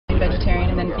vegetarian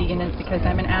and then vegan is because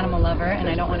I'm an animal lover and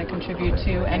I don't want to contribute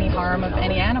to any harm of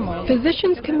any animal.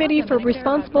 Physicians Committee for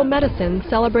Responsible Medicine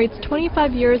celebrates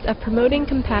 25 years of promoting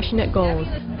compassionate goals.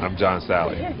 I'm John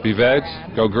Salley. Be veg,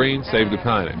 go green, save the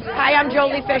planet. Hi, I'm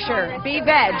Jolie Fisher. Be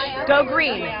veg, go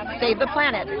green, save the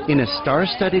planet. In a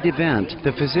star-studded event,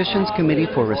 the Physicians Committee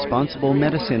for Responsible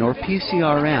Medicine, or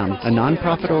PCRM, a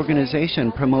nonprofit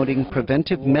organization promoting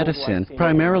preventive medicine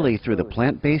primarily through the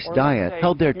plant-based diet,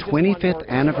 held their 25th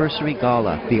Anniversary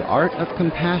Gala, The Art of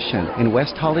Compassion, in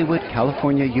West Hollywood,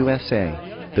 California, USA.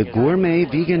 The gourmet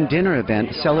vegan dinner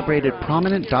event celebrated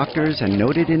prominent doctors and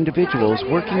noted individuals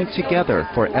working together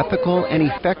for ethical and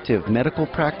effective medical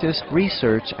practice,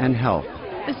 research, and health.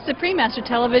 This is Supreme Master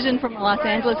Television from Los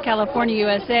Angeles, California,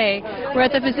 USA. We're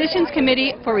at the Physicians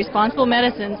Committee for Responsible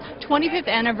Medicine's 25th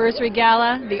Anniversary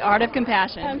Gala, The Art of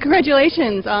Compassion.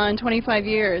 Congratulations on 25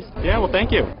 years. Yeah, well,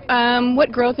 thank you.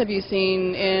 What growth have you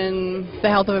seen in the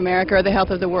health of America or the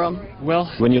health of the world?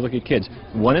 Well, when you look at kids,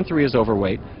 1 in 3 is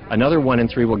overweight. Another 1 in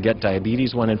 3 will get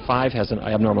diabetes. 1 in 5 has an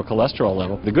abnormal cholesterol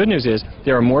level. The good news is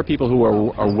there are more people who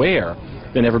are aware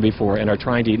than ever before and are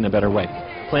trying to eat in a better way.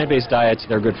 Plant-based diets,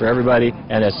 they're good for everybody,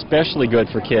 and especially good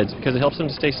for kids because it helps them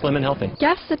to stay slim and healthy.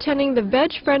 Guests attending the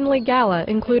veg-friendly gala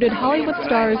included Hollywood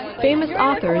stars, famous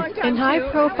authors, and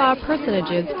high-profile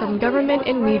personages from government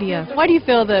and media. Why do you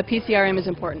feel the PCRM is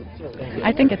important?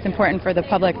 I think it's important for the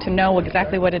public to know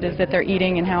exactly what it is that they're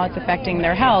eating and how it's affecting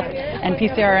their health. And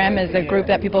PCRM is a group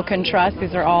that people can trust.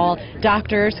 These are all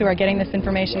doctors who are getting this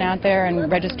information out there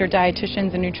and registered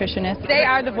dietitians and nutritionists. They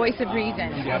are the voice of reason.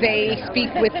 They speak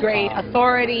with great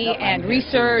authority and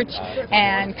research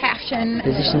and passion.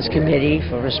 Physicians Committee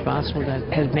for Responsible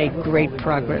Medicine has made great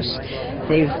progress.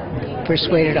 They've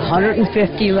persuaded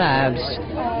 150 labs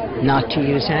not to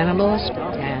use animals,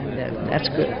 and that's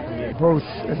good. Both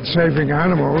in saving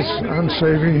animals and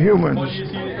saving humans.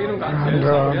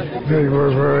 And they were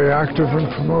very active in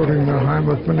promoting the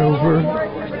Heimlich maneuver,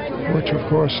 which of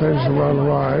course saves a lot of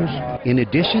lives. In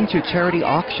addition to charity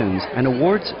auctions, an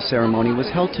awards ceremony was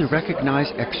held to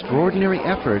recognize extraordinary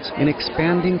efforts in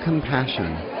expanding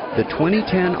compassion. The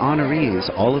 2010 honorees,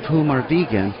 all of whom are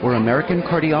vegan, were American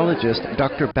cardiologist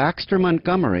Dr. Baxter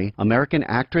Montgomery, American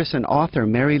actress and author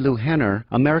Mary Lou Henner,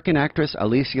 American actress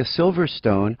Alicia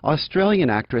Silverstone, Australian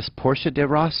actress Portia de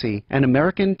Rossi, and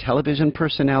American television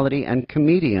personality and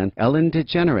comedian Ellen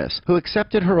DeGeneres, who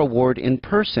accepted her award in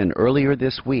person earlier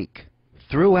this week.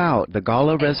 Throughout, the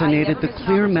gala resonated the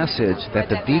clear message that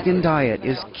the vegan diet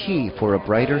is key for a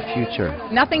brighter future.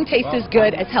 Nothing tastes as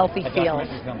good as healthy feels.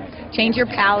 Change your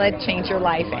palate, change your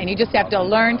life, and you just have to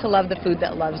learn to love the food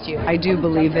that loves you. I do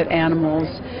believe that animals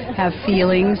have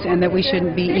feelings and that we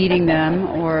shouldn't be eating them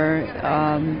or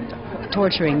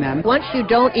torturing them. Once you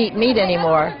don't eat meat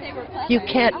anymore, you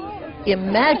can't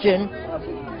imagine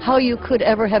how you could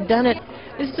ever have done it.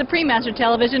 This is Supreme Master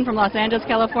Television from Los Angeles,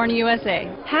 California, USA.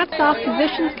 Hats off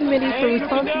Physicians Committee for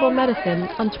Responsible Medicine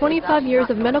on 25 years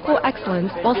of medical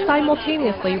excellence while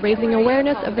simultaneously raising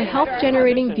awareness of the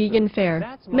health-generating vegan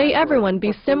fare. May everyone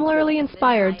be similarly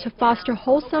inspired to foster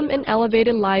wholesome and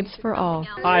elevated lives for all.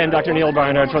 Hi, I'm Dr. Neal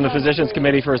Barnard from the Physicians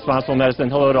Committee for Responsible Medicine.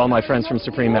 Hello to all my friends from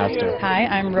Supreme Master. Hi,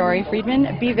 I'm Rory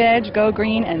Friedman. Be veg, go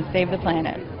green, and save the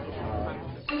planet.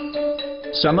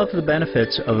 Some of the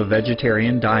benefits of a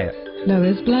vegetarian diet: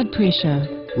 lowers blood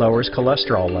pressure, lowers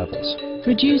cholesterol levels,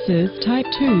 reduces type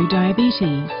 2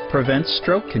 diabetes, prevents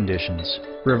stroke conditions,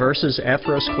 reverses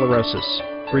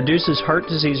atherosclerosis, reduces heart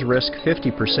disease risk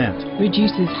 50%,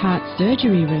 reduces heart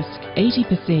surgery risk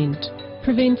 80%,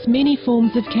 prevents many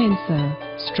forms of cancer,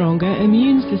 stronger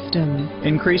immune system,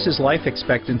 increases life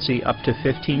expectancy up to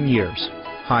 15 years,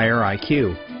 higher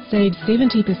IQ, saves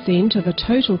 70% of a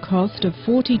total cost of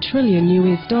 $40 trillion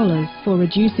for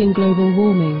reducing global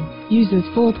warming, uses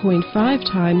 4.5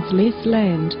 times less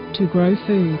land to grow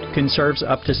food, conserves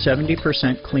up to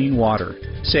 70% clean water,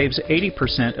 saves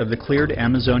 80% of the cleared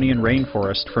Amazonian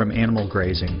rainforest from animal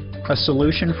grazing, a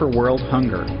solution for world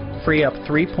hunger, free up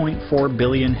 3.4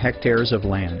 billion hectares of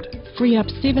land, free up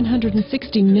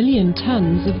 760 million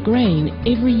tons of grain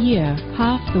every year,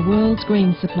 half the world's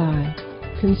grain supply,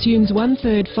 consumes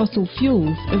 1/3 fossil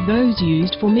fuels of those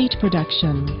used for meat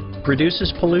production,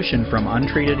 reduces pollution from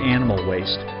untreated animal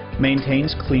waste,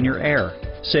 maintains cleaner air,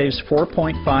 saves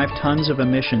 4.5 tons of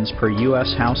emissions per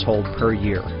U.S. household per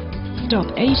year. Stop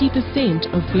 80%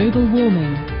 of global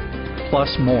warming. Plus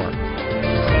more.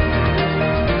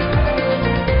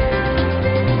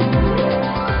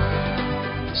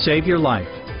 Save your life.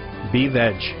 Be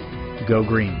veg. Go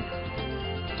green.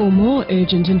 For more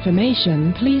urgent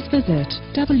information, please visit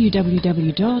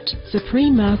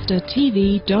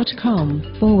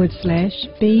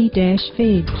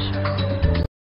www.suprememastertv.com/B-VEG.